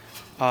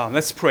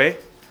Let's pray.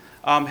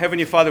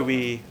 Heavenly Father,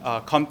 we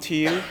come to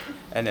you,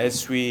 and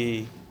as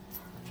we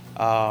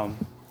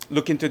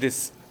look into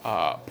this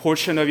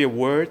portion of your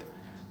word,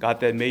 God,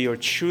 that may your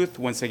truth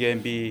once again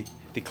be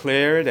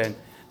declared, and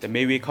that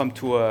may we come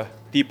to a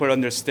deeper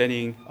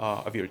understanding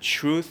of your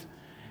truth.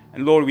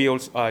 And Lord, we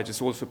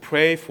also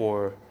pray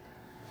for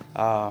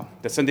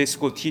the Sunday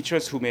school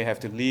teachers who may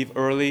have to leave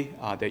early,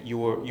 that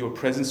your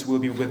presence will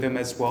be with them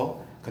as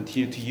well.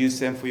 Continue to use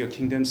them for your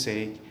kingdom's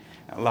sake.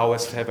 Allow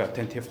us to have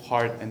attentive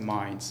heart and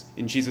minds.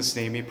 In Jesus'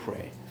 name we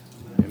pray.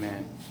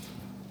 Amen.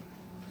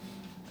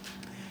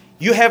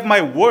 You have my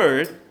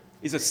word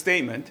is a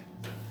statement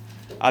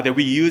that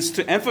we use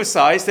to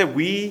emphasize that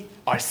we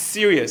are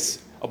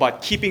serious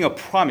about keeping a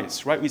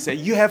promise, right? We say,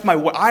 you have my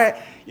word.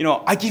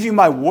 I give you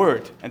my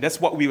word. And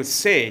that's what we would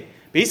say.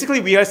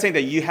 Basically, we are saying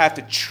that you have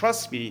to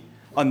trust me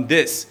on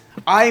this.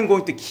 I am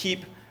going to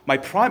keep my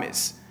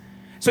promise.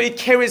 So it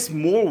carries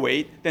more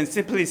weight than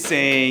simply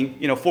saying,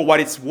 for what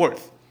it's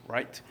worth.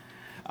 Right?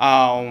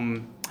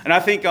 And I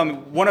think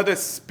one of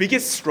the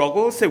biggest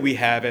struggles that we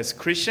have as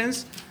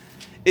Christians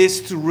is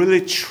to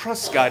really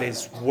trust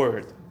God's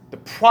word. The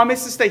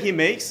promises that he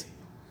makes,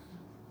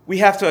 we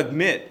have to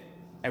admit,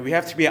 and we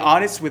have to be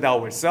honest with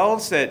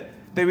ourselves that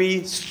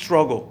we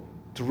struggle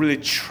to really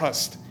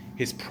trust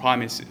his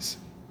promises.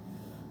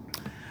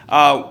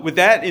 With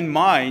that in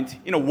mind,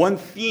 one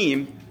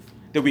theme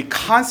that we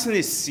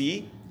constantly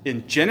see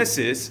in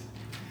Genesis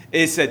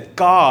is that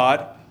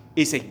God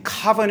is a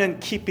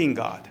covenant-keeping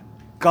God.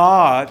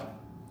 God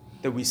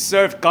that we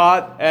serve,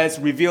 God as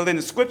revealed in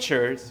the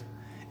scriptures,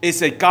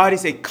 is that God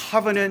is a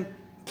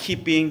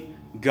covenant-keeping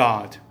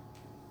God.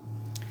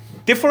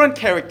 Different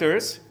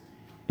characters,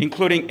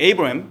 including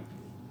Abraham,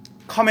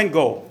 come and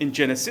go in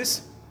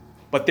Genesis,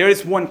 but there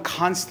is one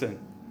constant,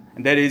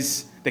 and that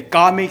is that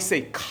God makes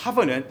a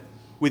covenant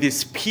with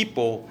his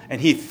people,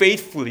 and he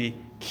faithfully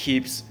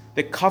keeps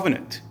the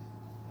covenant.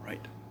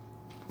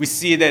 We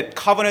see that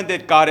covenant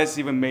that God has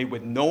even made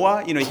with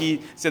Noah.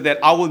 He said that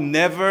I will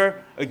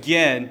never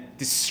again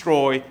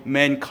destroy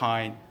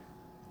mankind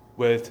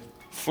with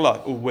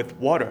flood or with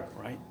water,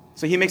 right?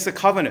 So he makes a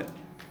covenant.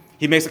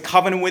 He makes a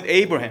covenant with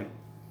Abraham.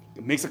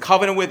 He makes a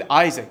covenant with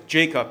Isaac,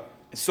 Jacob,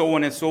 and so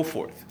on and so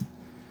forth.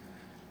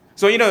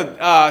 So,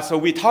 so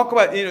we talk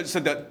about,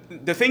 so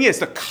the thing is,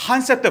 the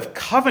concept of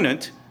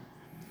covenant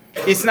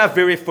is not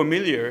very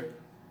familiar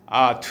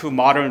to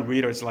modern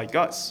readers like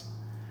us.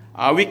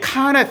 We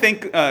kind of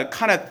think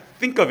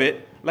of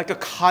it like a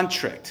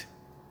contract,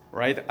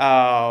 right?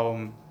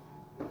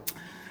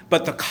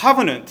 But the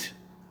covenant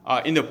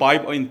in the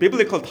Bible, in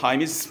biblical time,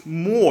 is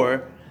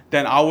more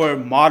than our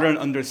modern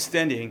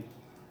understanding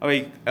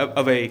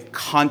of a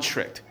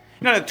contract.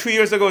 2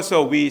 years ago,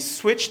 so we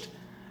switched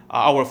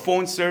our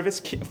phone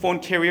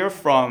carrier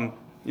from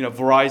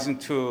Verizon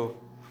to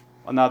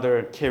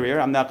another carrier.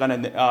 I'm not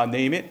gonna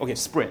name it. Okay,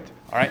 Sprint.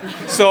 All right.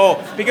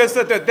 So because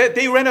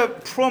they ran a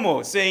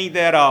promo saying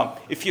that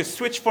if you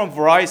switch from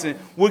Verizon,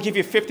 we'll give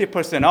you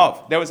 50%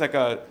 off. That was like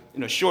a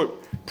short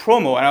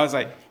promo, and I was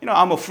like,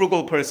 I'm a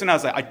frugal person.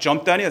 I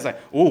jumped on it. I was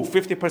like,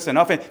 50%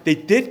 off, and they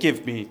did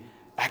give me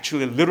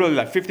actually literally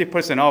like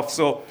 50% off.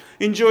 So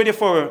enjoyed it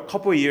for a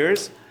couple of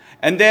years,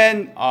 and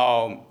then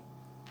all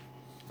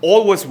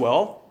was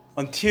well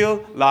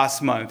until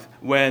last month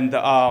when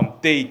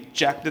they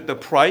jacked the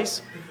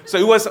price. So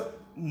it was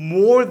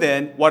more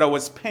than what I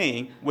was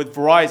paying with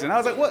Verizon. I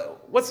was like,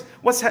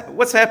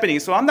 what's happening?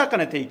 So I'm not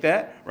going to take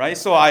that, right?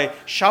 So I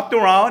shopped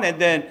around, and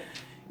then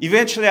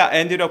eventually I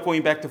ended up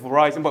going back to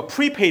Verizon. But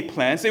prepaid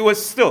plans, it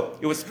was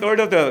third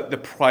of the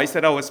price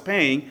that I was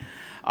paying.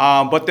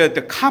 But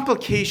the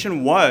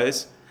complication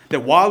was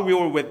that while we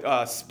were with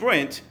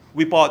Sprint,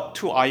 we bought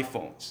 2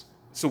 iPhones.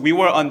 So we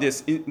were on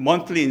this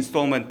monthly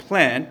installment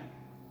plan,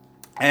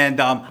 and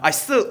I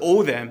still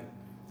owe them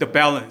the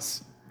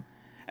balance.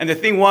 And the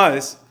thing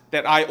was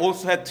that I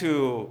also had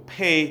to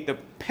pay the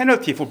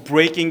penalty for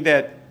breaking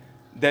that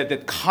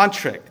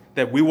contract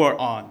that we were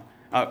on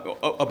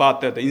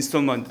about the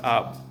installment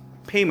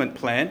payment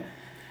plan.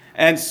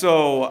 And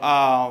so,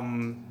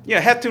 I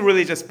had to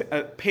really just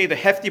pay the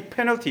hefty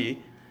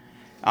penalty.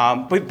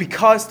 But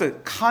because the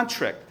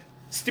contract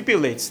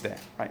stipulates that,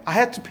 right, I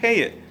had to pay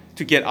it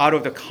to get out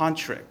of the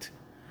contract.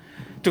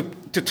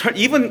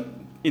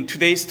 Even in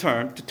today's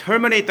term, to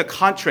terminate the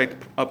contract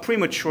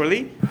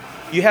prematurely,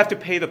 you have to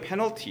pay the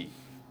penalty.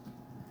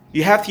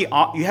 You have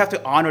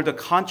to honor the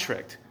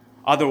contract.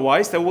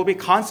 Otherwise, there will be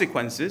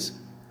consequences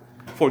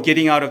for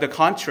getting out of the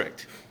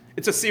contract.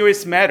 It's a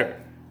serious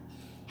matter.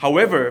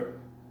 However,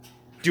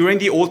 during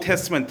the Old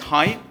Testament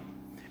time,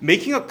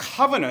 making a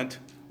covenant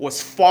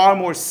was far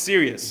more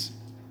serious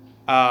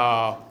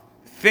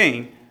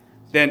thing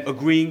than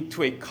agreeing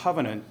to a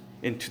covenant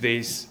in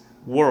today's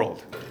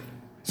world.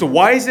 So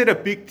why is it a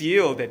big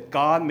deal that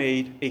God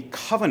made a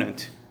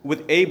covenant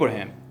with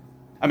Abraham?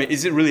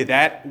 Is it really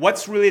that?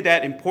 What's really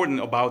that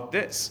important about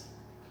this?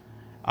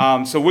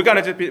 So we're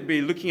going to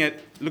be looking at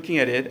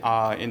it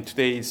in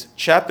today's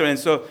chapter. And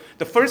so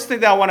the first thing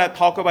that I want to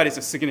talk about is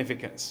the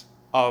significance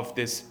of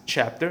this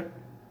chapter.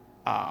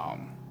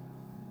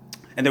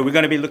 And then we're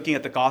going to be looking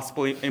at the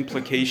gospel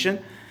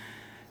implication.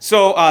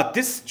 So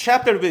this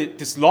chapter,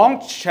 this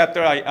long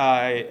chapter,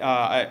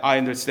 I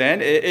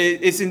understand,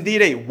 is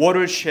indeed a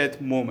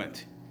watershed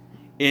moment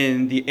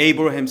in the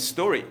Abraham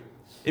story.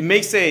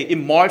 It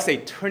marks a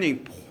turning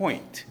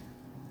point.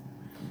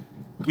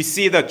 We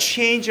see the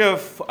change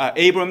of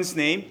Abram's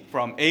name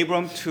from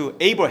Abram to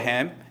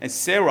Abraham and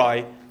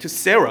Sarai to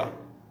Sarah.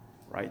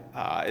 Right?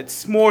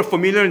 It's more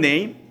familiar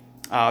name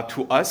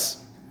to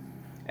us,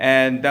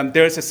 and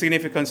there's a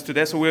significance to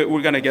that. So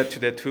we're going to get to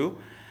that too.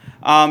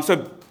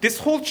 So this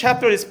whole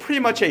chapter is pretty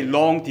much a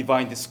long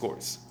divine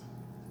discourse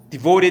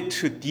devoted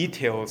to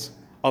details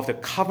of the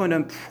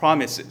covenant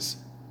promises.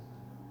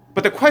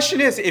 But the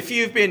question is, if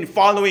you've been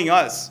following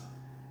us,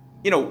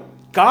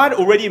 God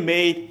already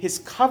made his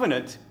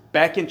covenant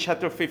back in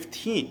chapter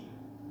 15.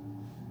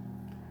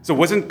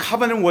 So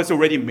covenant was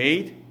already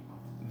made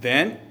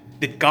then?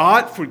 Did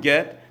God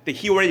forget that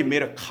he already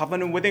made a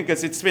covenant with him?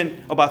 Because it's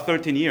been about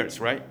 13 years,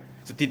 right?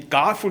 So did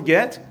God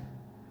forget?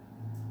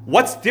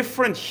 What's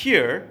different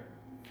here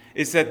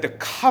is that the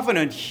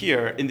covenant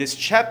here in this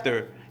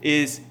chapter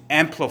is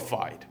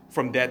amplified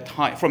from that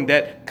time, from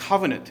that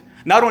covenant.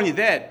 Not only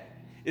that,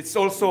 it's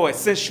also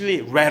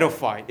essentially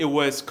ratified. It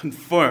was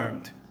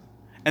confirmed.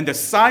 And the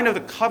sign of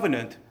the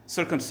covenant,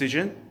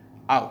 circumcision,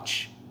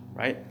 ouch,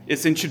 right?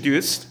 It's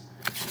introduced.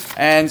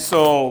 And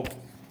so,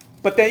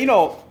 but then,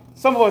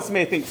 some of us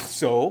may think,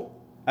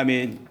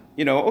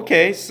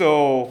 okay,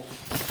 so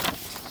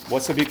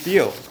what's the big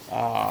deal?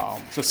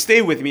 So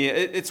stay with me.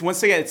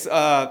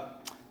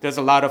 There's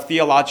a lot of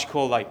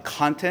theological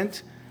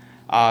content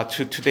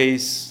to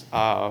today's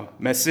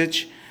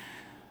message.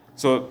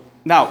 So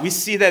now we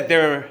see that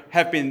there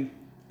have been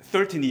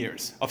 13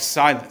 years of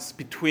silence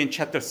between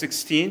chapter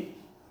 16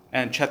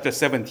 and chapter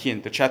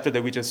 17, the chapter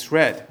that we just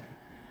read.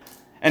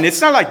 And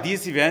it's not like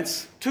these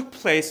events took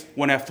place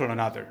one after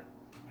another.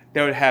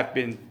 There have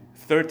been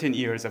 13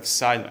 years of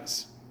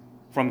silence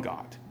from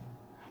God.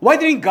 Why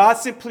didn't God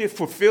simply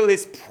fulfill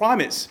his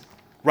promise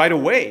right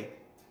away?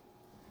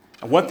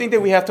 And one thing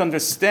that we have to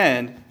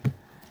understand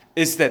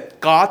is that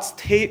God's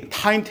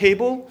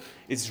timetable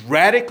is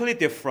radically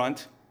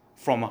different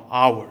from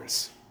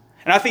ours.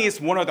 And I think it's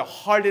one of the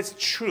hardest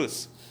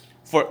truths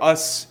for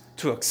us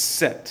to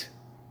accept,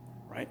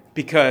 right?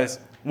 Because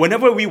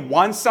whenever we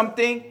want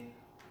something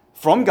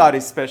from God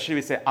especially,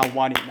 we say, I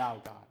want it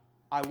now, God.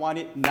 I want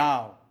it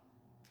now.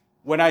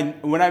 When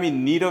I'm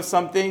in need of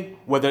something,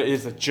 whether it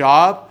is a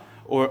job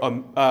or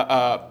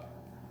a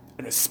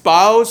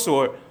spouse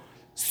or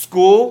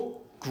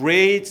school,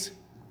 grades,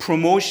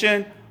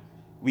 promotion,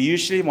 we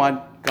usually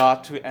want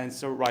God to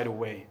answer right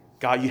away.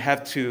 God, you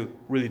have to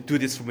really do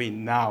this for me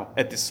now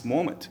at this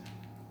moment.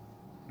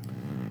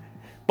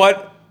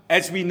 But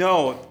as we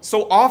know,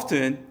 so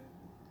often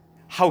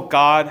how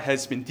God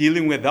has been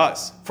dealing with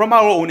us from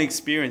our own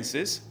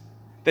experiences,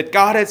 that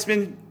God has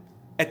been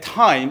at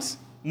times,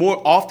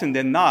 more often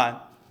than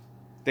not,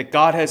 that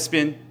God has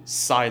been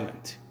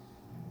silent.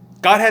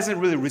 God hasn't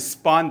really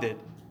responded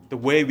the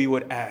way we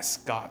would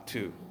ask God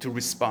to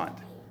respond.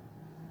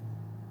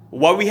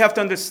 What we have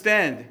to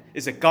understand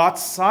is that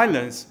God's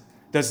silence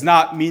does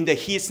not mean that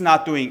he's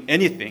not doing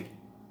anything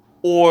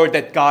or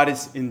that God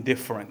is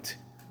indifferent.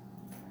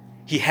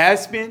 He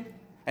has been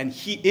and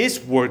he is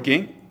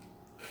working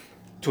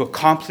to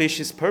accomplish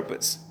his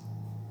purpose.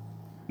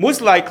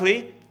 Most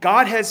likely,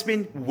 God has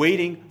been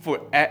waiting for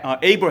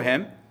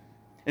Abraham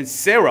and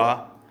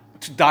Sarah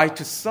to die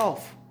to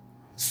self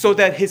so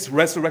that his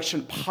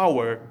resurrection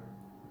power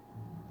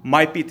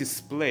might be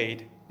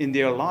displayed in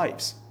their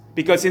lives.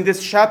 Because in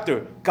this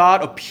chapter,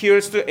 God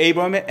appears to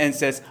Abraham and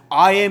says,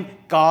 I am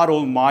God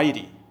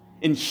Almighty.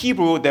 In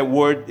Hebrew, that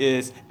word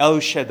is El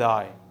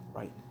Shaddai,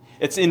 right?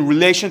 It's in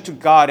relation to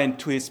God and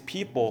to his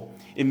people.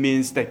 It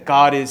means that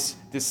God is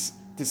this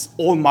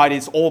almighty,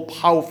 this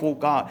all-powerful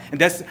God. And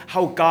that's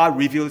how God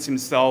reveals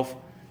himself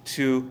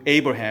to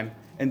Abraham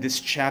in this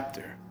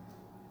chapter.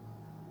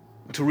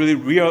 To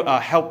really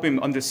help him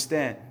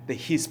understand that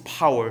his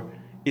power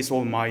is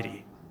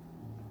almighty.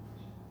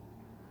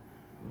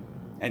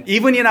 And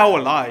even in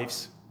our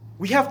lives,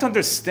 we have to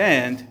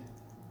understand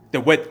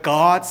that when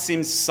God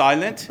seems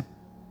silent,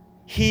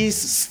 he's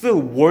still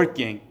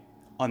working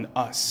on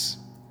us,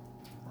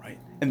 right?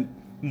 And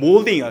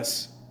molding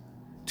us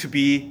to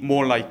be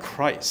more like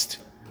Christ.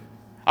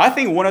 I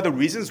think one of the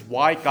reasons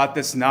why God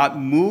does not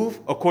move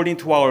according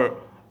to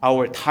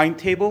our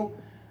timetable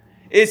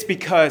is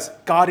because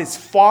God is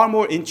far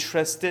more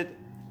interested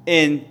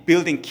in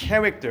building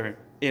character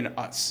in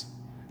us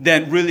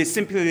than really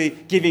simply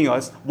giving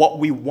us what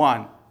we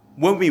want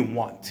when we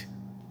want,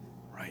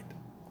 right?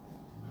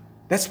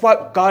 That's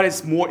what God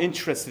is more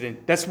interested in.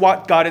 That's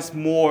what God is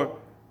more,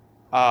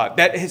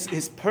 that is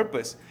his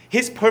purpose.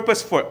 His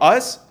purpose for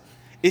us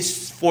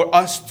is for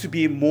us to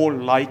be more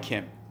like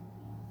him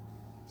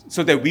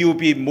so that we will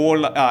be more,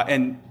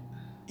 and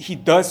he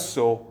does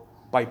so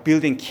by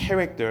building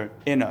character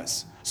in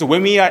us. So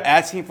when we are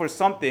asking for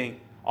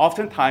something,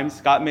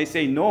 oftentimes God may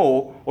say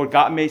no, or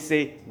God may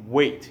say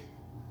wait,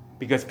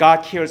 because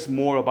God cares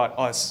more about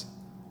us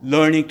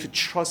learning to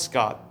trust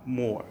God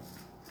more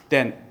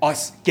than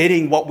us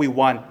getting what we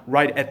want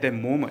right at that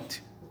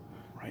moment.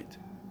 Right?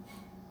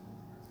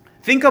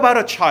 Think about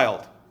a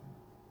child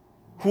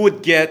who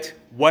would get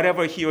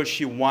whatever he or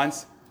she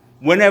wants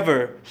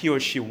whenever he or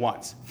she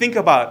wants. Think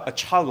about a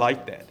child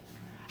like that.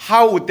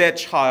 How would that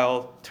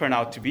child turn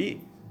out to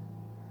be?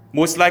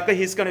 Most likely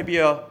he's going to be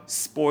a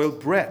spoiled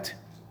brat,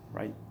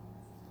 right?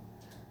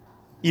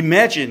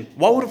 Imagine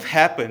what would have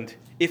happened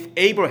if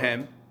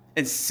Abraham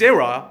and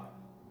Sarah,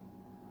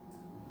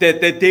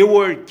 that they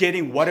were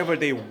getting whatever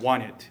they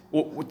wanted.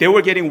 They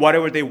were getting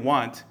whatever they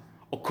want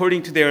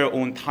according to their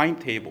own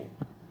timetable.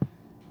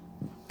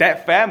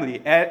 That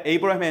family,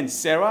 Abraham and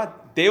Sarah,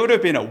 they would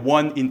have been a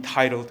one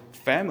entitled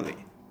family,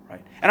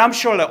 right? And I'm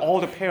sure that all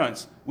the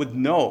parents would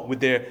know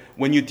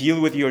when you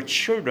deal with your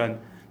children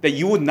that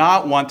you would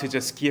not want to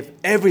just give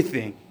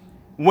everything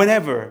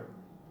whenever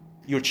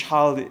your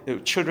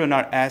children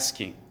are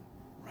asking,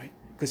 right?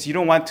 Because you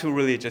don't want to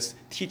really just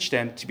teach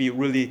them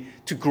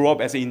to grow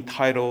up as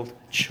entitled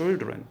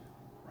children,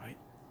 right?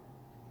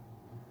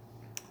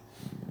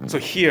 So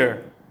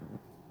here,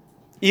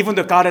 even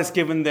though God has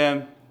given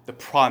them the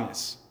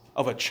promise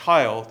of a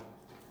child,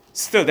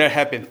 still there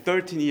have been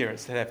 13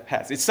 years that have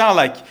passed. It's not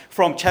like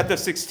from chapter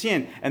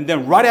 16 and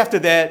then right after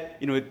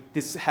that,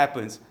 this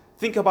happens.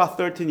 Think about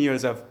 13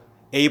 years of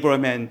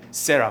Abraham and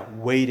Sarah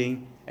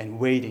waiting and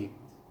waiting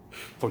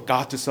for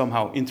God to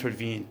somehow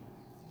intervene.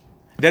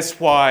 That's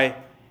why,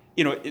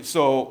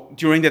 so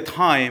during the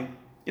time,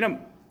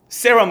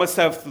 Sarah must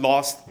have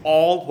lost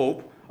all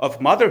hope of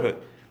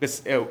motherhood.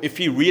 Because if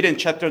you read in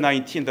chapter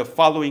 19, the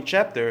following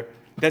chapter,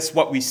 that's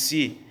what we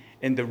see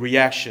in the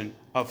reaction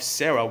of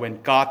Sarah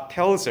when God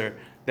tells her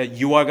that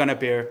you are going to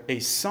bear a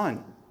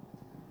son.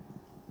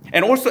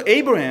 And also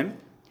Abraham,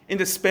 in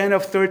the span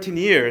of 13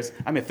 years,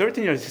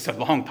 13 years is a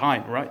long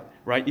time,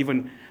 right?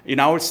 Even in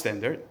our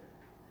standard.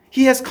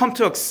 He has come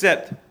to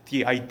accept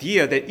the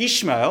idea that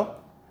Ishmael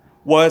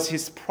was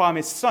his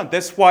promised son.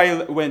 That's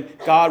why when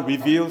God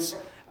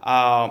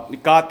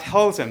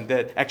tells him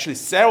that actually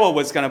Sarah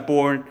was going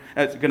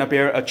to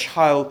bear a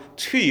child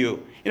to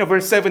you.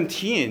 Verse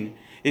 17,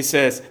 it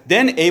says,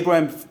 Then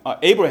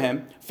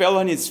Abraham fell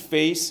on his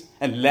face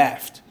and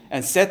laughed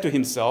and said to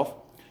himself,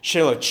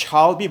 Shall a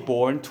child be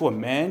born to a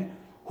man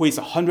who is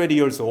 100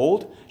 years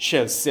old?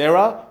 Shall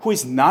Sarah, who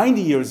is 90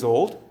 years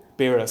old,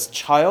 bear a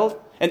child?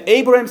 And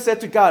Abraham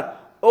said to God,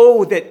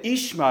 Oh, that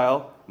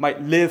Ishmael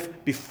might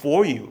live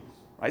before you.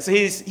 Right? So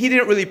he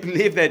didn't really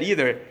believe that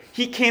either.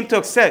 He came to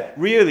accept,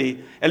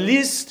 really, at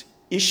least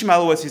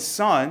Ishmael was his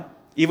son,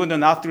 even though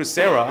not through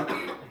Sarah.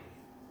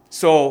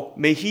 So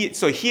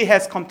he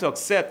has come to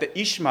accept that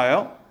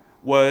Ishmael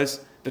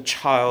was the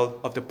child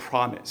of the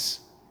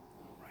promise.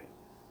 Right?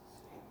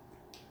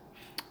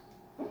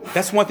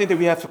 That's one thing that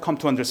we have to come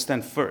to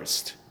understand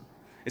first,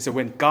 is that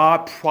when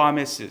God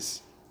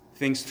promises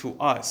things to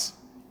us,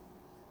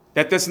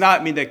 that does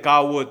not mean that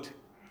God would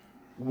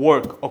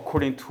work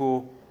according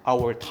to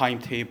our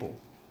timetable.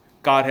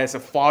 God has a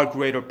far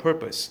greater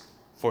purpose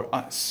for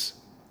us.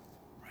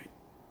 Right?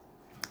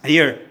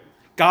 Here,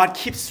 God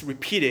keeps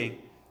repeating,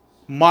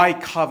 my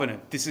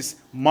covenant. This is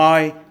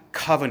my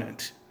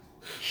covenant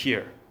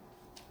here.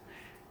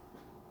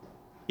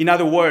 In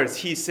other words,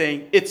 he's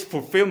saying its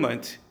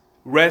fulfillment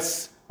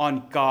rests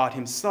on God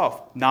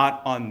himself,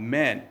 not on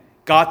man.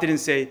 God didn't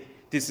say,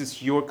 this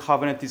is your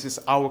covenant, this is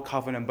our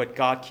covenant, but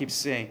God keeps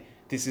saying,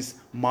 this is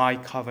my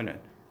covenant.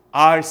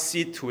 I'll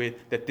see to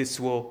it that this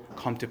will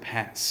come to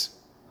pass.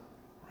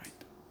 Right?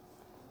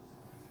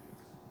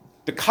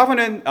 The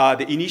covenant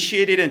that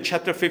initiated in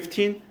chapter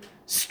 15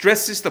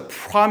 stresses the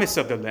promise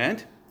of the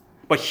land,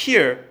 but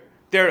here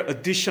there are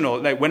additional,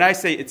 like when I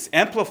say it's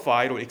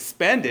amplified or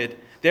expanded,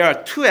 there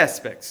are two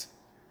aspects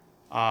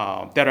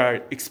that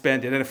are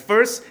expanded. And the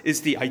first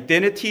is the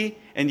identity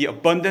and the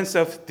abundance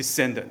of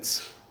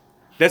descendants.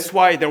 That's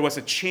why there was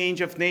a change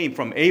of name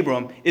from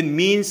Abram. It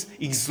means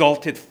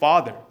exalted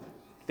father.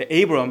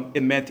 The Abram,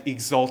 it meant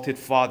exalted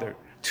father.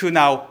 To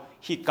now,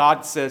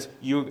 God says,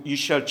 you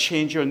shall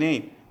change your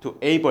name to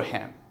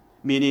Abraham,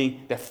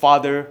 meaning the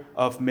father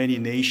of many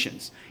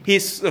nations.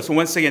 So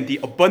once again, the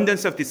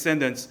abundance of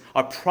descendants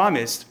are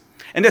promised.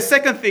 And the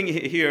second thing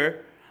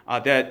here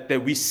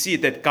that we see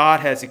that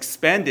God has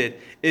expanded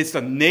is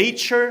the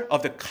nature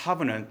of the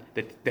covenant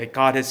that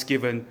God has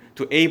given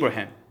to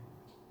Abraham.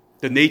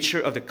 The nature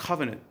of the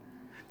covenant.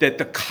 That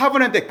the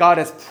covenant that God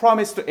has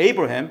promised to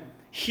Abraham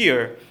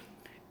here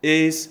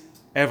is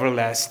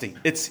everlasting.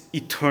 It's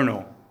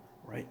eternal,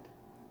 right?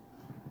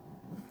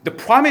 The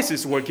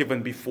promises were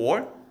given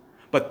before,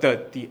 but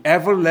the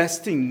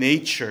everlasting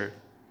nature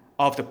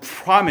of the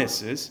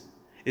promises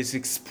is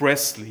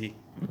expressly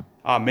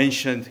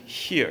mentioned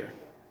here.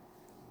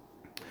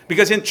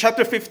 Because in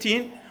chapter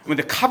 15, when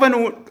the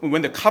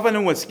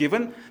covenant was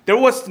given, there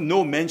was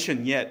no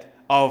mention yet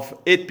of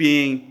it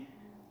being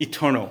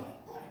eternal.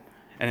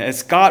 And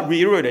as God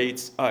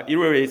reiterates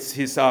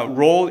his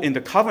role in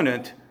the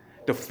covenant,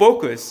 the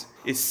focus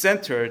is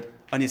centered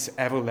on his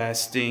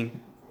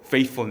everlasting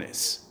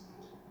faithfulness.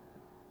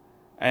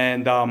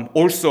 And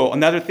also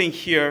another thing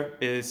here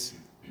is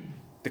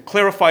the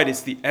clarified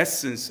is the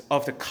essence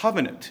of the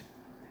covenant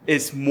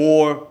is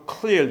more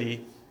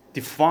clearly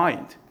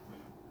defined.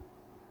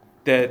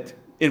 That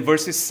in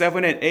verses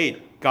 7 and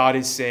 8, God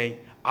is saying,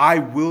 I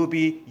will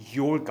be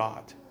your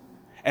God,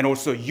 and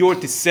also your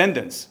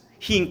descendants.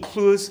 He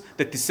includes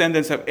the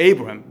descendants of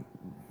Abraham,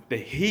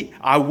 that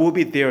I will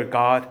be their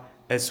God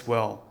as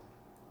well.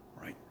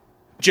 Right?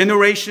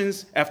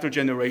 Generations after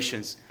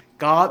generations,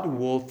 God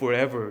will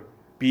forever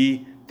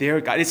be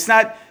their God. It's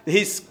not,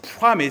 his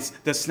promise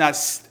does not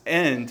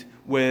end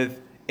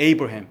with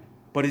Abraham,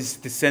 but his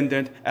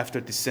descendant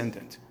after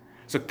descendant.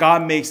 So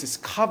God makes his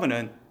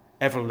covenant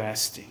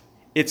everlasting.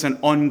 It's an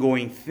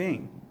ongoing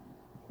thing.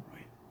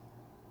 Right?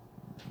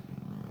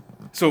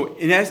 So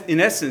in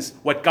essence,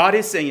 what God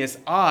is saying is,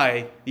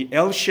 I, the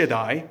El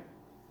Shaddai,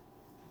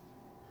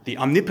 the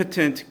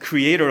omnipotent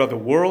creator of the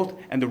world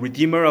and the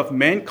redeemer of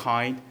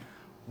mankind,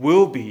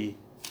 will be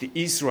the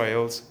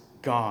Israel's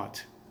God.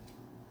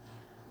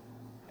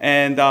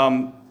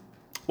 And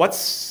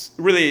what's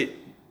really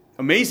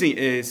amazing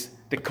is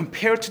that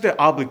compared to the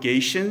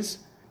obligations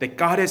that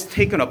God has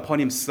taken upon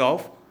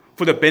himself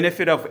for the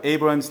benefit of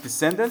Abraham's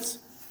descendants,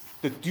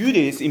 the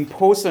duties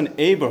imposed on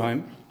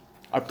Abraham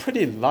are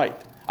pretty light.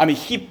 I mean,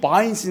 he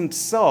binds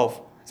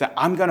himself, that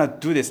I'm going to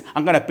do this.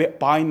 I'm going to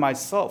bind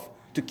myself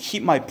to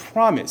keep my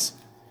promise.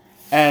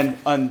 And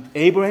on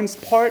Abraham's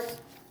part,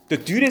 the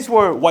duties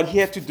were, what he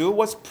had to do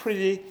was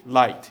pretty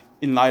light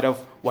in light of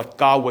what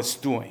God was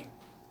doing.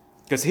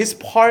 Because his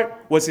part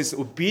was his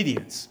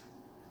obedience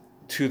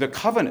to the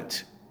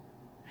covenant.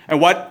 And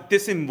what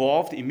this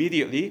involved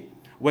immediately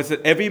was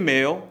that every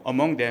male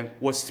among them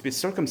was to be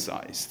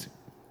circumcised.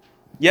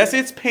 Yes,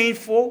 it's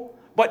painful,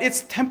 but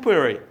it's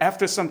temporary.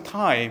 After some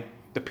time,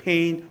 the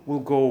pain will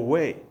go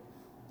away.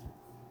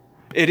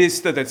 It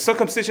is that the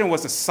circumcision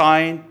was a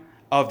sign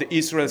of the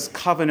Israel's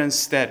covenant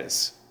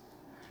status.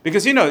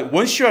 Because,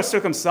 once you are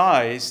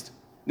circumcised,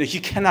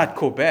 you cannot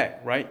go back,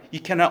 right? You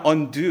cannot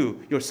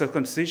undo your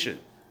circumcision.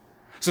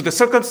 So the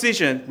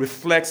circumcision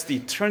reflects the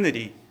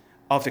eternity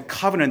of the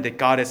covenant that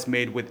God has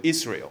made with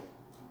Israel,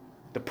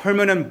 the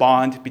permanent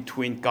bond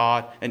between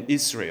God and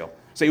Israel.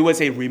 So it was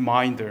a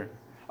reminder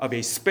of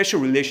a special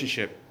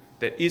relationship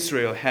that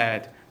Israel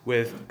had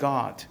with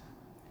God.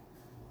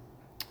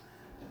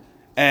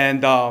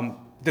 And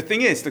the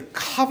thing is, the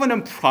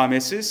covenant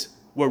promises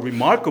were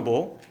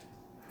remarkable,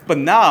 but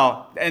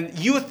now, and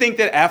you would think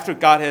that after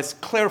God has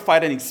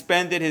clarified and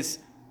expanded his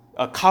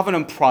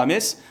covenant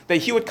promise, that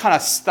he would kind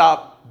of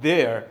stop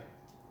there.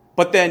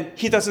 But then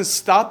he doesn't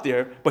stop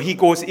there, but he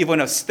goes even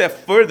a step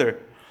further.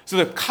 So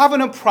the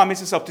covenant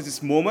promises up to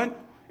this moment,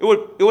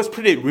 it was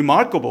pretty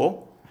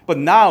remarkable, but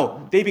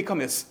now they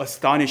become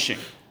astonishing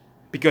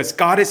because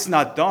God is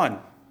not done.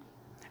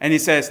 And he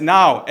says,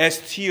 now,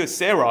 as to you,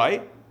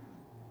 Sarai,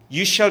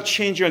 you shall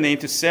change your name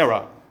to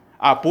Sarah.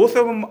 Both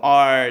of them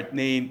are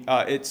named,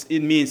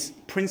 it means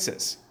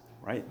princess,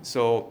 right?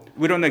 So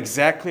we don't know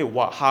exactly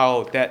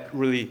how that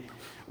really,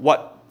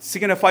 what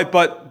signified,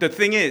 but the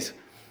thing is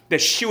that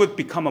she would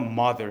become a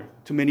mother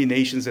to many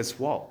nations as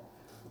well,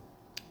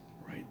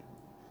 right?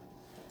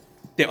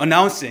 They're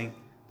announcing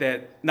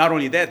that not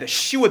only that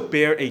she would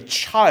bear a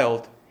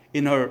child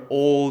in her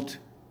old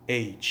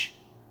age,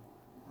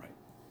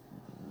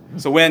 right?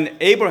 So when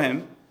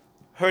Abraham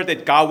heard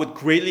that God would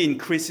greatly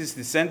increase his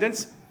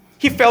descendants,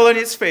 he fell on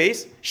his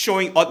face,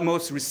 showing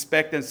utmost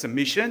respect and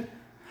submission.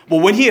 But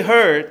when he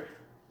heard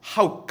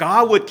how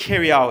God would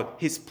carry out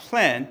his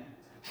plan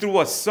through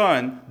a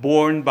son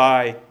born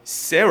by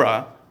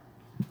Sarah,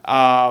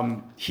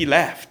 he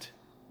laughed.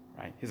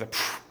 Right? He's like,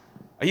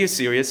 "Are you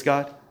serious,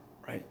 God?"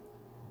 Right?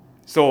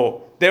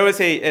 So there was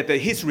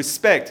his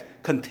respect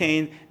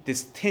contained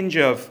this tinge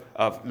of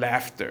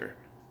laughter.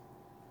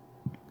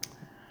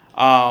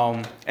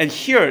 And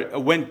here,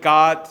 when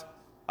God,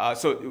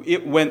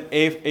 when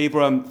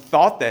Abram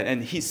thought that,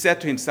 and he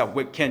said to himself,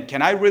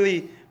 "Can I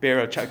really bear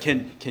a child?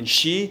 Can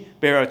she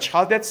bear a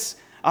child?"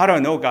 I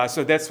don't know, God.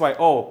 So that's why.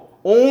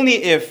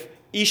 Only if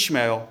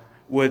Ishmael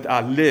would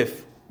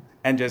live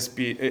and just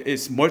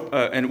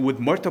and would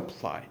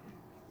multiply,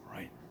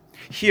 right?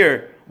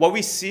 Here, what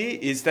we see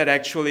is that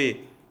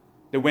actually,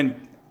 that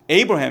when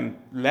Abraham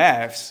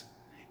laughs,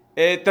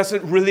 it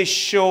doesn't really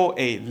show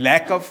a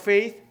lack of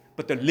faith,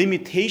 but the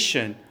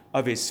limitation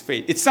of his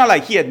faith. It's not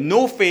like he had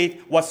no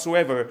faith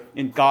whatsoever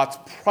in God's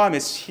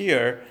promise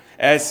here,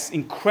 as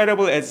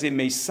incredible as it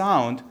may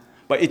sound,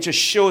 but it just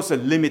shows a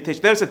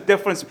limitation. There's a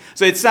difference.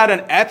 So it's not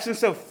an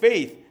absence of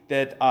faith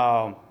that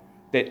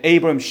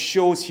Abram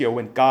shows here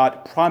when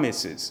God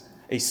promises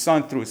a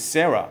son through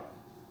Sarah,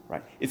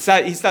 right?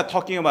 He's not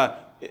talking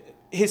about,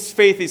 his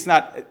faith is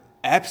not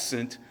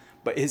absent,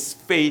 but his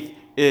faith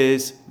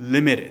is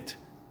limited,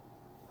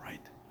 right?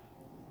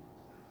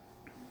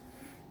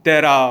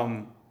 That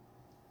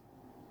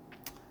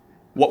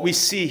what we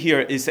see here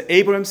is that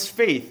Abram's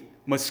faith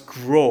must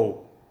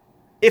grow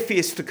if he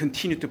is to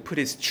continue to put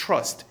his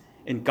trust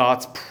in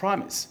God's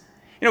promise.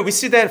 We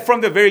see that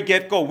from the very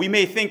get-go. We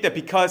may think that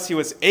because he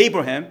was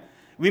Abraham,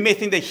 we may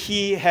think that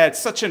he had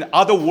such an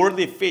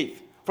otherworldly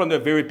faith from the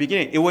very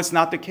beginning. It was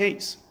not the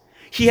case.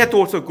 He had to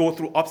also go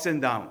through ups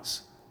and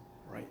downs,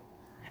 right?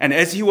 And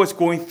as he was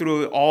going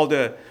through all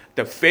the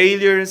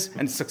failures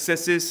and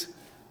successes,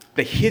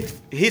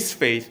 his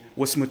faith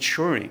was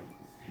maturing.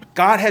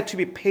 God had to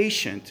be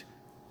patient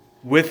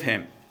with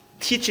him,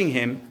 teaching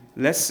him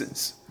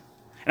lessons.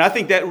 And I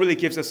think that really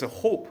gives us a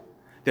hope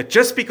that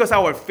just because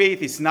our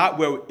faith is not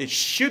where it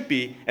should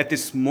be at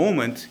this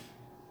moment,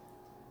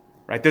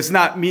 right, does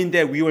not mean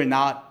that we will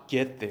not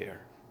get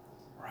there.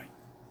 Right?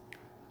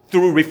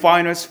 Through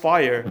refiner's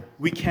fire,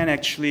 we can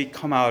actually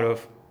come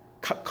out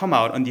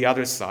on the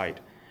other side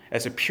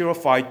as a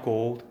purified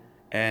gold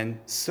and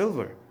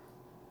silver.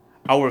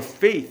 Our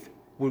faith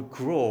will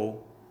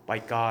grow by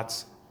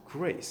God's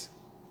grace.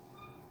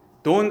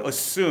 Don't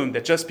assume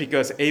that just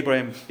because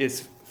Abraham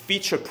is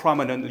featured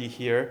prominently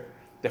here,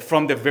 that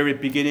from the very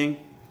beginning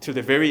to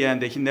the very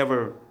end, that he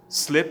never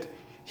slipped.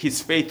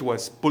 His faith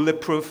was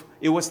bulletproof.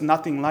 It was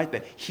nothing like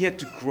that. He had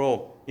to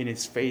grow in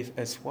his faith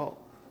as well.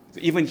 So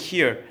even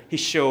here, he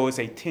shows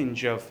a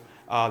tinge of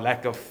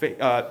lack of faith,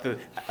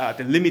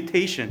 the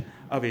limitation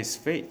of his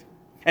faith.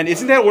 And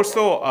isn't that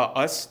also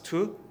us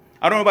too?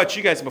 I don't know about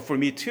you guys, but for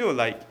me too,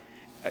 like,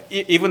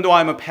 even though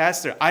I'm a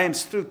pastor, I am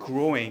still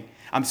growing.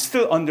 I'm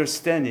still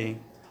understanding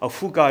of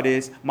who God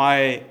is.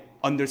 My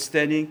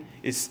understanding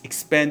is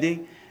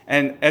expanding.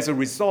 And as a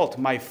result,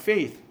 my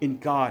faith in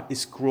God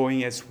is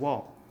growing as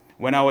well.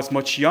 When I was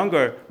much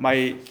younger,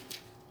 my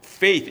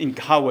faith in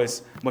God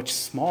was much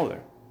smaller,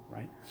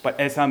 right? But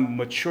as I'm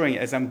maturing,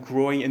 as I'm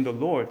growing in the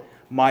Lord,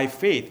 my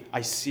faith,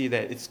 I see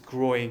that it's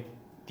growing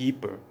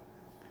deeper.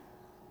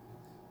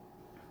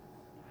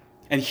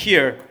 And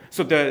here,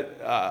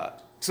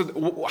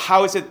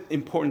 how is it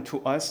important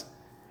to us?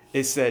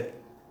 Is that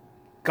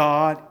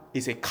God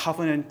is a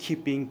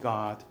covenant-keeping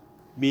God,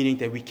 meaning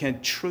that we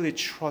can truly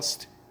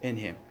trust in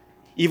him.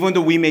 Even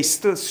though we may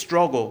still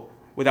struggle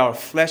with our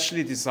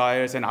fleshly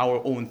desires and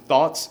our own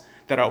thoughts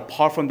that are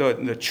apart from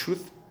the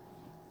truth,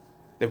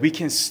 that we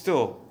can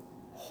still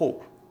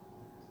hope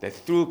that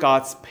through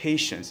God's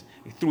patience,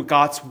 through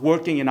God's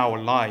working in our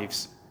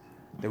lives,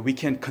 that we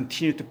can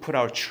continue to put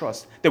our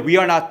trust, that we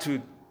are not to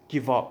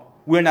give up.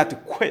 We're not to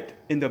quit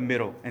in the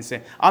middle and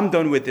say, I'm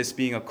done with this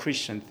being a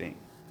Christian thing.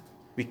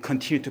 We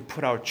continue to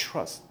put our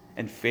trust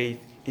and faith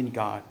in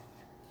God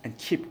and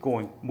keep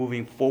going,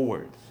 moving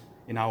forward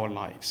in our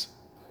lives.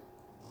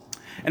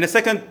 And the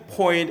second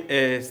point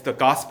is the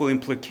gospel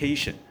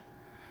implication.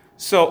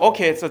 So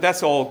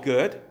that's all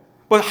good.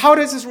 But how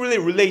does this really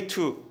relate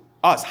to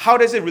us? How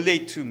does it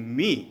relate to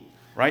me?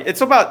 Right?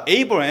 It's about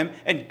Abraham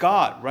and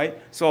God,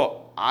 right?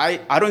 So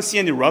I don't see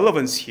any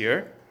relevance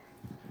here.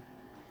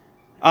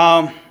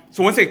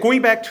 So once again,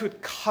 going back to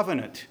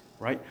covenant,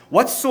 right?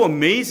 What's so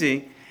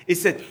amazing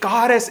is that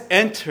God has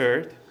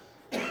entered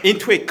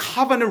into a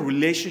covenant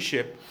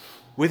relationship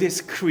with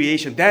his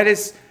creation. That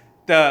is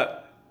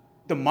the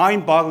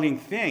mind-boggling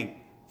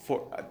thing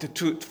for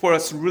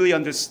us to really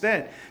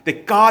understand.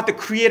 That God, the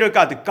creator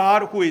God, the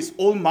God who is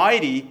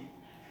almighty,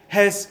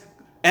 has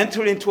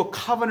entered into a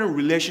covenant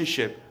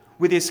relationship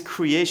with his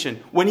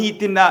creation when he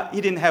didn't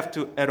have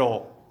to at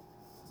all.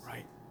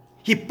 Right?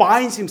 He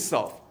binds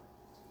himself.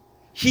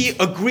 He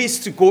agrees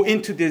to go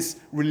into this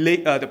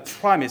the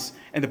promise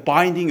and the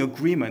binding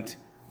agreement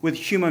with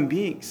human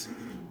beings.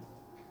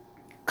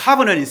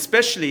 Covenant,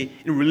 especially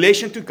in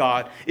relation to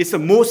God, is the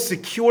most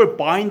secure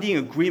binding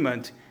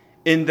agreement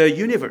in the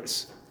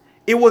universe.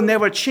 It will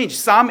never change.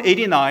 Psalm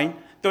 89,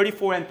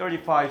 34 and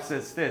 35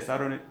 says this.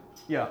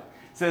 It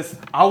says,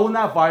 I will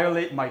not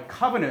violate my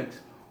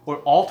covenant or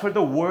alter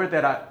the word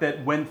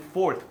that went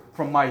forth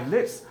from my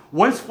lips.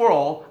 Once for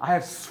all, I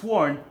have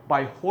sworn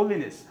by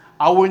holiness.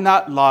 I will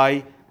not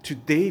lie to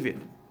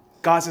David.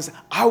 God says,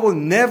 I will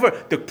never,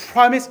 the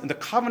promise and the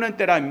covenant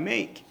that I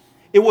make,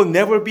 it will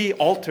never be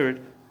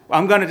altered.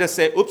 I'm going to just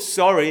say, oops,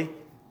 sorry,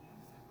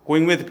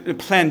 going with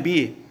plan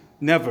B.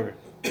 Never.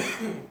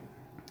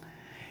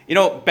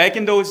 Back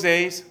in those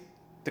days,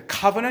 the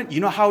covenant,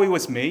 you know how it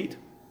was made?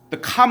 The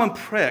common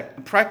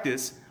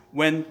practice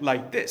went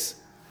like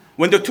this.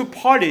 When the two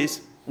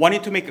parties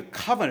wanted to make a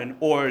covenant,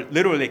 or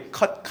literally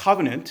cut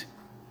covenant,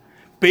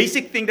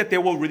 basic thing that they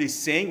were really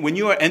saying, when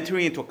you are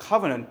entering into a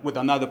covenant with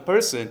another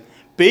person,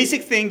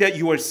 basic thing that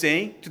you are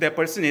saying to that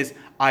person is,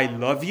 I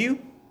love you,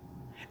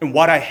 and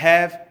what I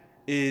have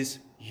is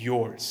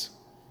yours.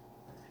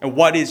 And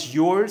what is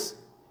yours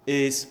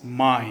is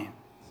mine.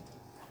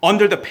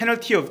 Under the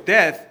penalty of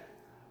death,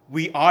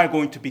 we are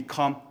going to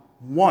become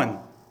one.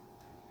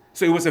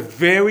 So it was a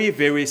very,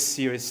 very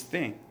serious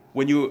thing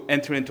when you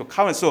enter into a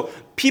covenant. So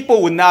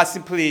people would not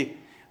simply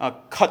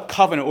cut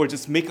covenant or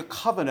just make a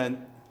covenant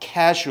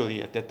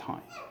casually at that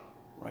time,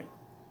 right?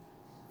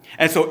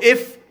 And so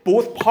if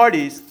both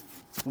parties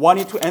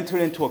wanted to enter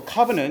into a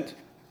covenant,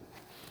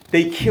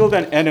 they killed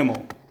an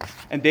animal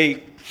and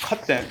they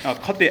cut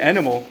the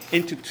animal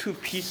into two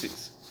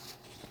pieces.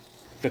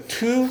 The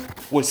two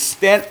will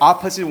stand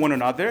opposite one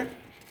another,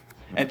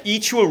 and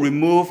each will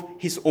remove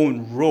his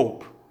own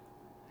robe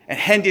and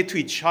hand it to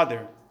each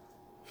other.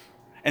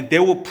 And they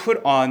will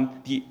put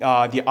on the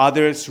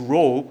other's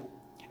robe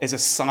as a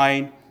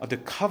sign of the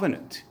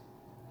covenant.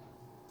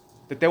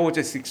 that they will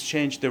just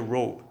exchange the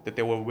robe that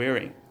they were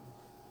wearing.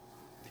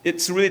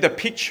 It's really the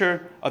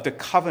picture of the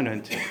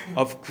covenant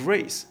of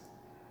grace.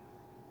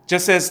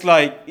 Just as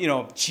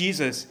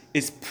Jesus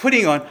is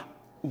putting on,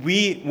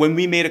 when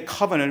we made a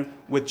covenant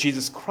with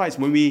Jesus Christ,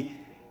 when we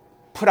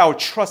put our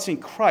trust in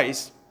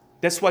Christ,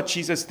 that's what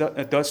Jesus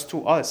does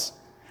to us.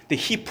 That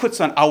he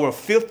puts on our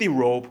filthy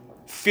robe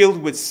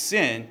filled with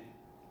sin,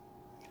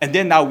 and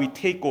then now we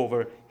take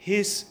over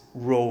his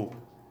robe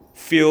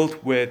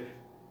filled with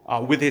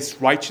his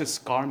righteous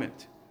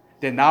garment.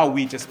 Then now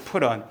we just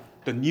put on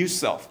the new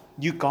self,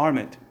 new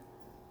garment,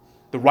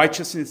 the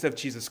righteousness of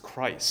Jesus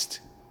Christ.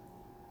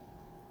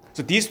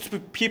 So these two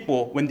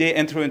people, when they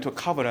enter into a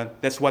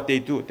covenant, that's what they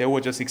do. They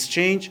will just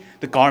exchange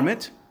the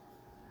garment,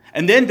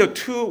 and then the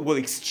two will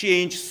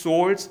exchange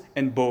swords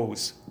and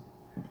bows,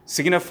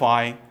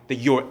 signifying that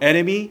your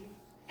enemy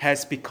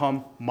has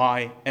become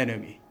my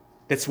enemy.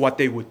 That's what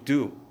they would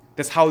do.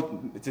 That's how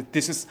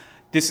this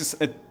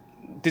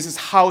is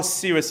how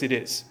serious it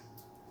is.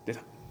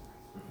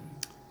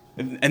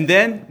 And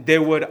then they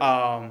would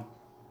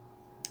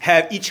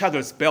have each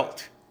other's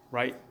belt,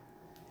 right?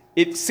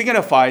 It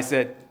signifies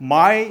that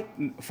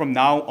from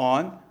now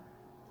on,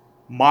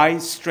 my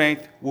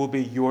strength will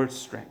be your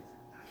strength.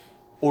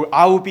 Or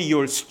I will be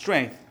your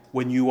strength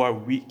when you are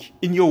weak.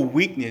 In your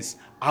weakness,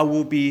 I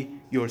will be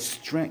your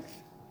strength.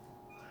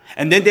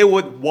 And then they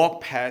would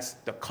walk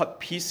past the cut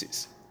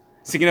pieces,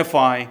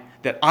 signifying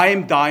that I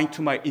am dying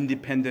to my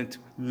independent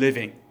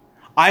living.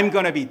 I'm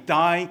going to be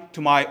dying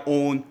to my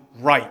own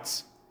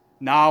rights.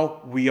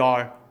 Now we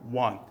are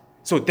one.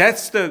 So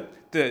that's the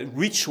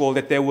ritual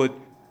that they would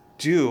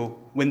do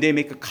when they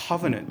make a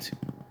covenant.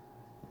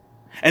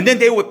 And then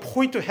they would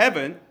point to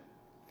heaven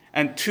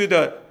and to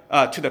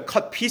the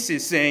cut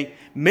pieces, saying,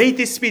 may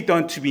this be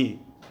done to me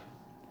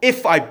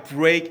if I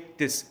break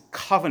this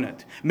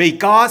covenant. May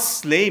God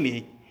slay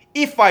me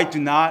if I do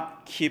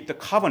not keep the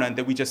covenant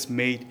that we just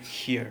made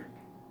here.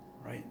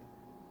 Right?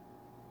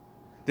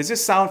 Does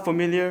this sound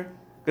familiar?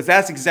 Because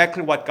that's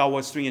exactly what God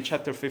was doing in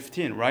chapter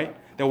 15, right?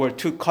 There were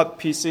two cut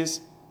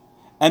pieces.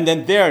 And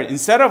then there,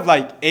 instead of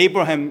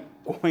Abraham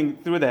going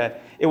through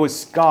that, it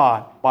was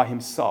God by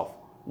himself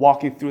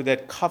walking through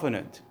that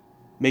covenant,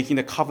 making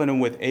the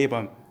covenant with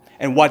Abraham.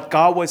 And what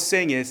God was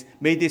saying is,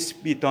 may this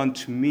be done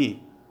to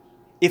me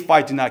if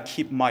I do not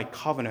keep my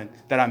covenant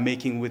that I'm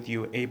making with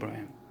you,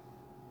 Abraham.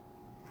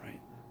 Right?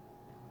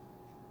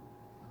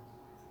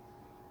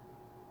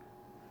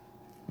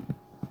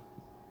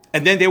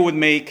 And then they would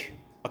make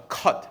a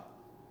cut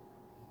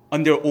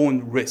on their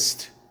own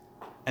wrist,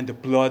 and the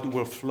blood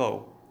will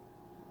flow.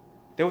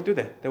 They would do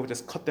that. They would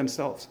just cut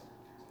themselves.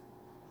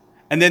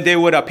 And then they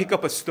would pick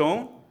up a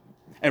stone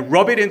and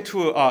rub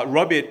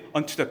it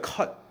onto the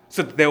cut,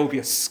 so that there will be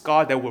a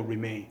scar that will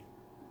remain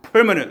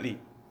permanently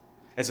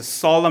as a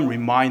solemn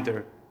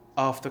reminder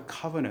of the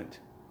covenant.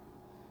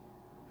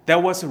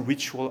 That was a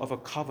ritual of a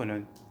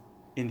covenant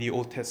in the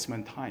Old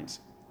Testament times.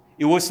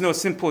 It was no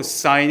simple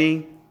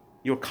signing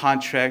your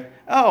contract.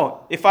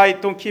 Oh, if I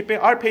don't keep it,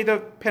 I'll pay the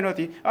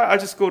penalty. I'll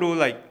just go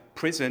to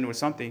prison or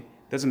something.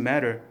 Doesn't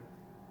matter.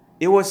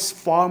 It was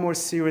far more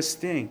serious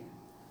thing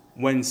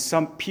when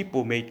some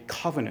people made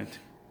covenant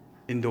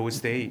in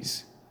those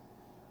days.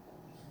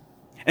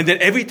 And then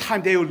every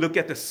time they would look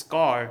at the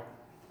scar,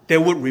 they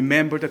would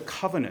remember the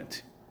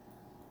covenant.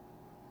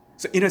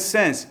 So in a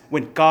sense,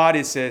 when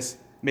God says,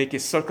 make a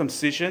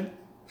circumcision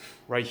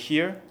right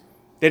here,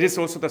 that is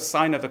also the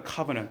sign of the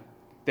covenant,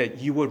 that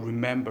you will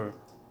remember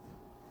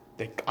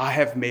that I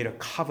have made a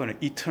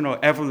covenant, eternal,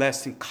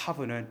 everlasting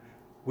covenant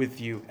with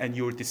you and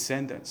your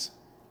descendants.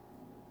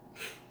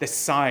 The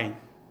sign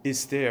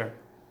is there.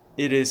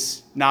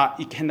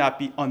 It cannot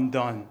be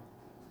undone.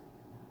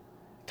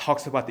 It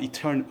talks about the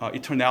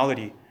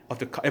eternality of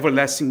the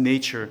everlasting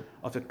nature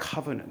of the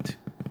covenant.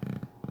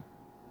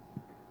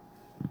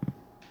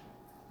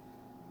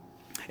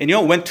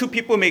 And when two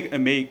people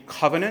make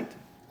covenant,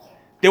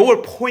 they were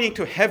pointing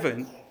to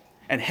heaven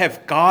and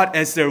have God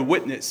as their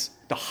witness,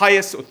 the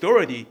highest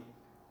authority.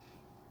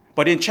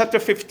 But in chapter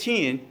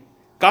 15,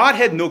 God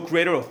had no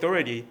greater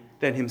authority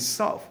than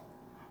himself.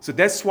 So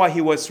that's why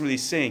he was really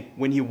saying,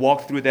 when he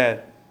walked through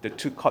the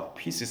two cut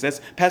pieces,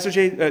 as Pastor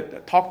Jay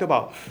talked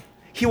about,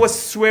 he was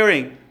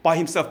swearing by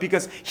himself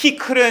because he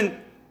couldn't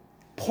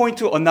point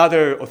to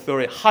another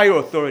authority, higher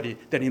authority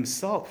than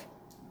himself.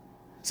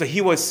 So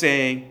he was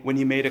saying, when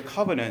he made a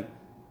covenant,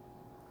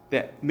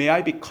 that may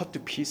I be cut to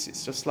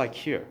pieces, just like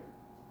here,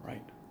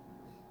 right?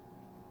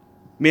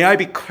 May I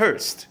be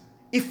cursed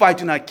if I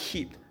do not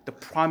keep the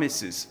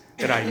promises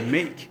that I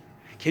make.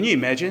 Can you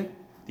imagine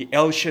the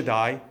El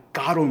Shaddai,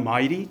 God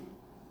Almighty,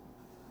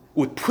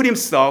 would put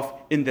himself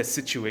in that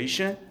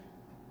situation?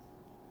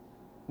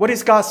 What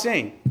is God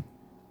saying?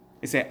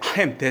 He's saying,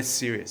 I am that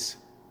serious.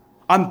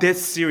 I'm that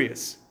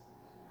serious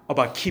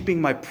about keeping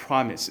my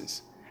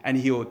promises. And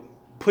he would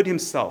put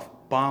himself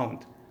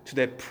bound to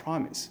that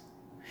promise.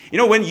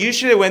 When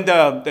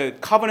the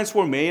covenants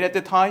were made at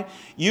the time,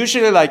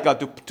 usually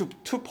the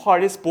two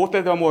parties, both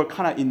of them were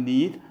kind of in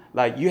need.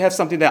 Like, you have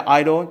something that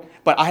I don't,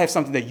 but I have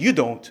something that you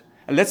don't.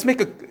 And let's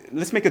make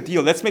a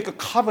deal. Let's make a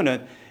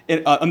covenant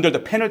under the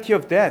penalty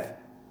of death,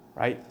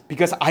 right?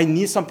 Because I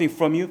need something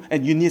from you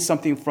and you need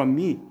something from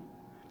me.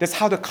 That's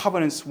how the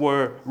covenants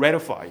were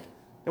ratified.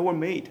 They were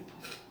made.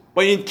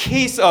 But in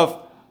case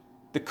of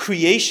the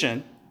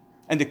creation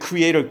and the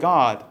creator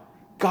God,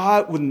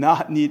 God would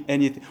not need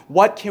anything.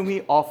 What can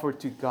we offer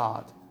to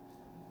God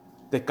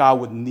that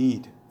God would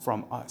need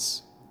from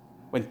us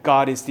when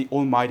God is the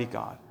Almighty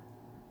God?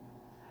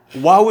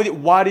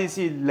 What is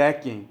he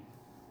lacking?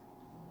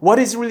 What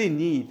is really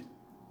need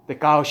that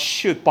God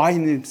should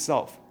bind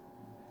himself?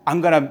 I'm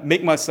going to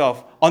make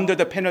myself under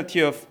the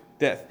penalty of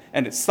death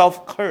and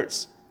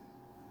self-curse.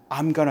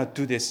 I'm going to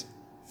do this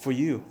for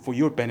you, for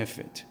your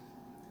benefit.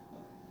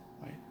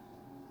 Right?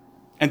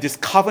 And this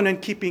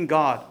covenant-keeping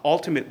God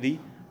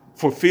ultimately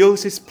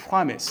fulfills his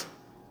promise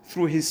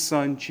through his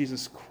Son,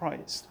 Jesus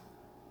Christ.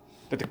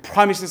 That the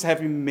promises have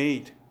been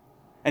made,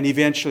 and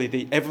eventually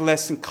the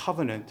everlasting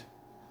covenant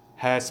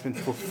has been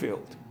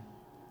fulfilled.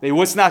 It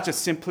was not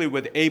just simply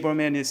with Abraham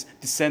and his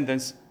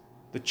descendants,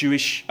 the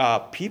Jewish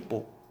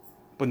people,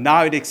 but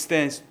now it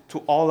extends to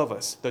all of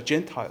us, the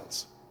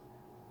Gentiles,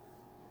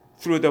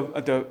 through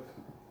the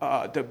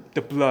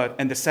blood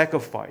and the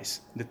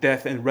sacrifice, the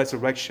death and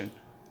resurrection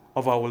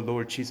of our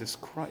Lord Jesus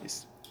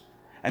Christ.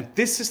 And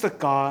this is the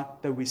God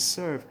that we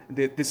serve.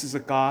 This is the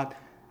God,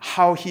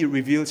 how he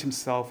reveals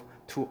himself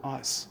to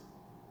us.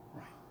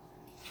 Right?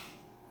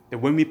 That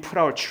when we put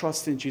our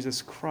trust in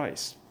Jesus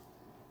Christ,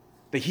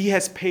 that he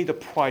has paid the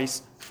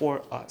price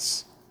for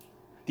us.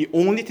 The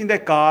only thing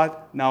that God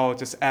now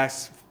just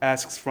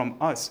asks from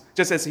us,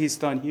 just as he's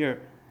done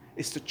here,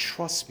 is to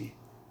trust me.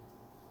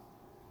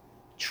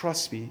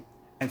 Trust me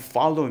and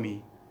follow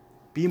me.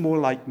 Be more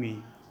like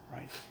me,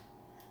 right?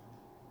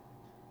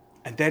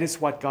 And that is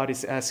what God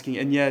is asking.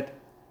 And yet,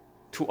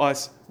 to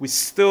us, we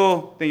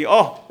still think,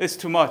 oh, it's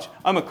too much.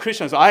 I'm a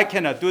Christian, so I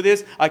cannot do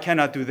this, I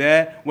cannot do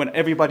that when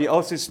everybody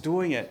else is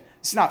doing it.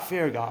 It's not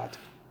fair, God.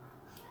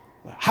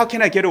 How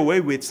can I get away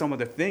with some of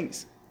the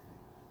things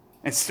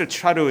and still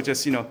try to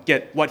just,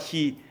 get what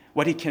he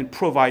can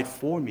provide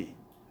for me,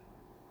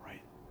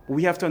 right? But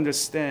we have to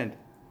understand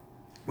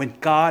when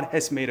God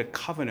has made a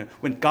covenant,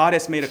 when God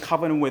has made a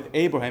covenant with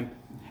Abraham,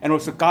 and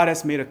also God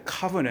has made a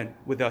covenant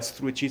with us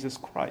through Jesus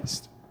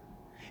Christ,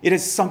 it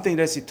is something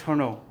that's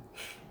eternal.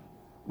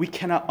 We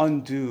cannot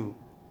undo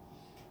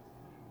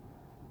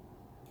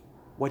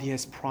what he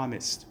has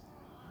promised.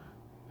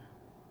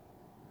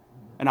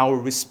 And our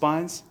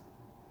response,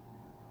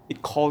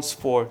 it calls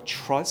for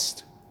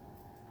trust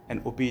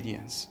and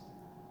obedience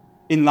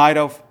in light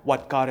of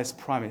what God has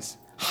promised,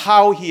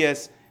 how he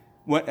has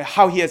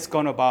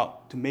gone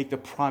about to make the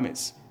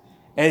promise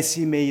as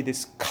he made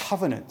this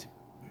covenant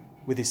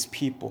with his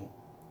people.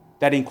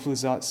 That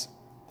includes us.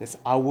 That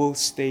I will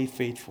stay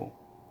faithful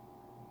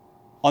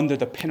under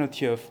the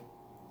penalty of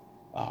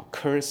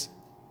curse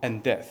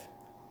and death.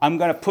 I'm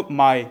going to put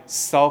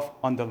myself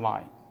on the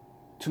line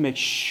to make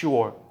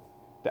sure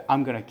that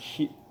I'm going to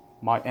keep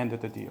my end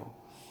of the deal.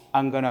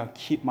 I'm going to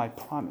keep my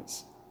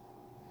promise.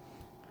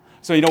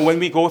 So, when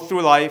we go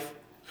through life,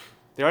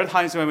 there are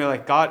times when we're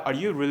like, God, are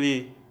you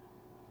going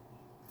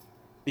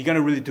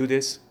to really do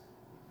this?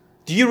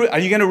 Are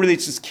you going to really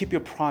just keep your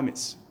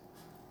promise?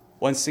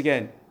 Once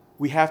again,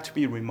 we have to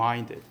be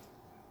reminded.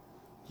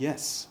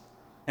 Yes.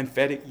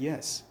 Emphatic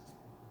yes.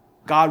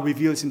 God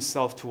reveals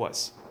himself to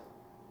us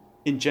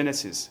in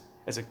Genesis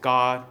as a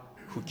God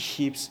who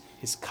keeps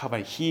his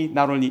covenant. He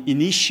not only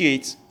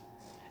initiates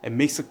and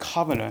makes a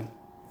covenant,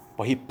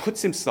 but he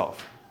puts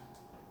himself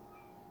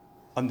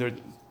under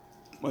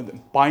a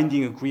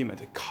binding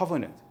agreement, a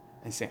covenant,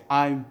 and saying,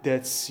 I'm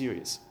dead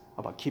serious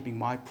about keeping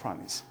my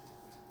promise.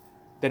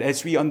 That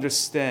as we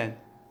understand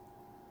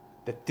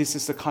that this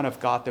is the kind of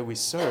God that we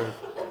serve,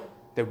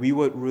 that we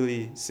would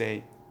really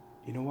say,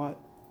 you know what?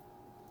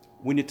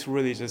 We need to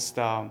really just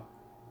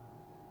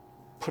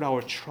put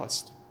our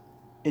trust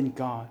in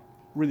God,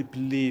 really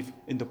believe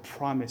in the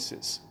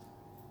promises.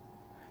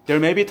 There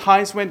may be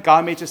times when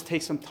God may just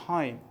take some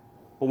time,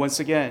 but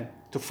once again,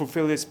 to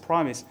fulfill his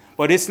promise.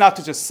 But it's not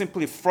to just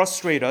simply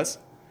frustrate us.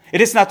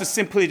 It is not to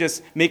simply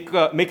just make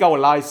our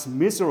lives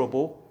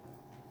miserable,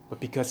 but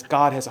because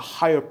God has a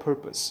higher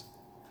purpose.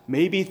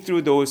 Maybe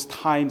through those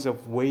times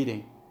of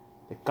waiting,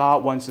 that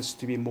God wants us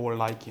to be more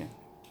like him.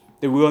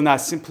 That we will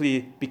not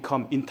simply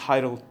become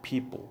entitled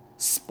people,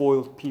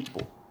 spoiled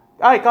people.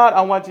 All right, God,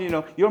 I want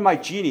to, you're my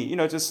genie.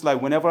 Just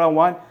like whenever I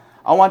want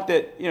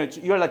that,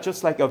 you're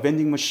just like a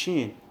vending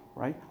machine,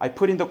 right? I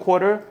put in the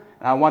quarter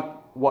and I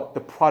want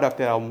the product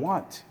that I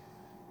want.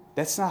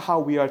 That's not how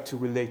we are to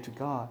relate to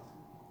God,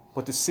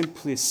 but to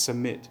simply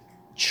submit,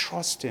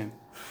 trust him,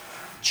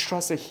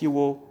 trust that he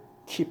will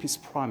keep his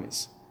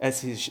promise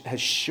as he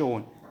has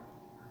shown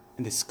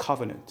in this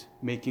covenant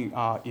making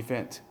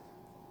event.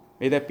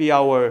 May that be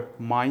our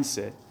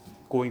mindset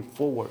going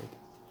forward.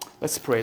 Let's pray.